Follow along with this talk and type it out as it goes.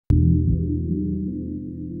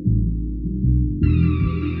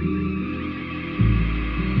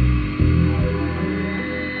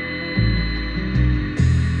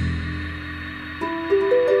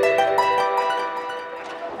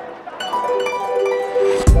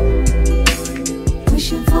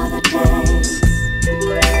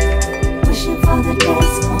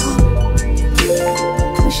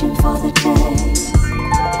the days,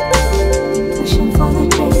 wishing for the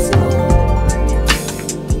days gone,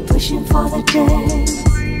 wishing for the days,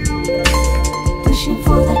 wishing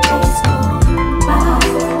for the days gone by,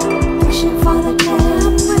 wishing for the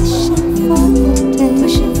days,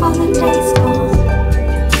 wishing for the days gone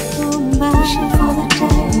by, wishing for the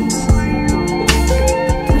days,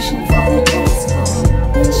 wishing for the days gone,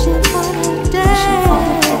 wishing for the days,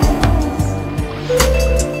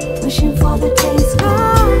 wishing for the days gone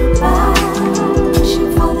by,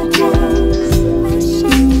 wishing for the days,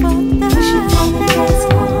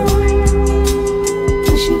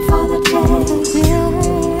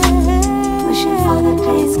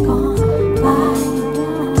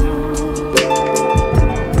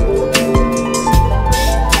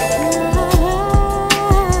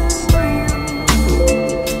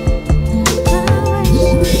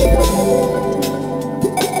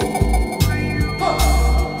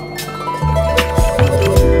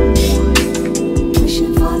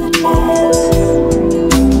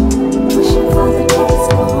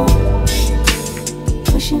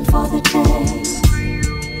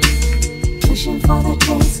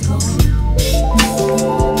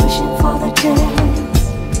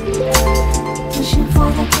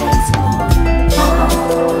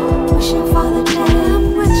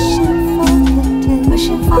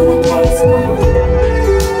 wishing for the days gone,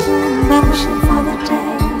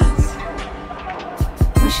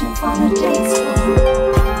 wishing for the days,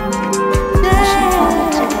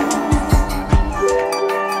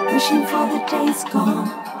 wishing for the days gone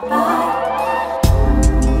by.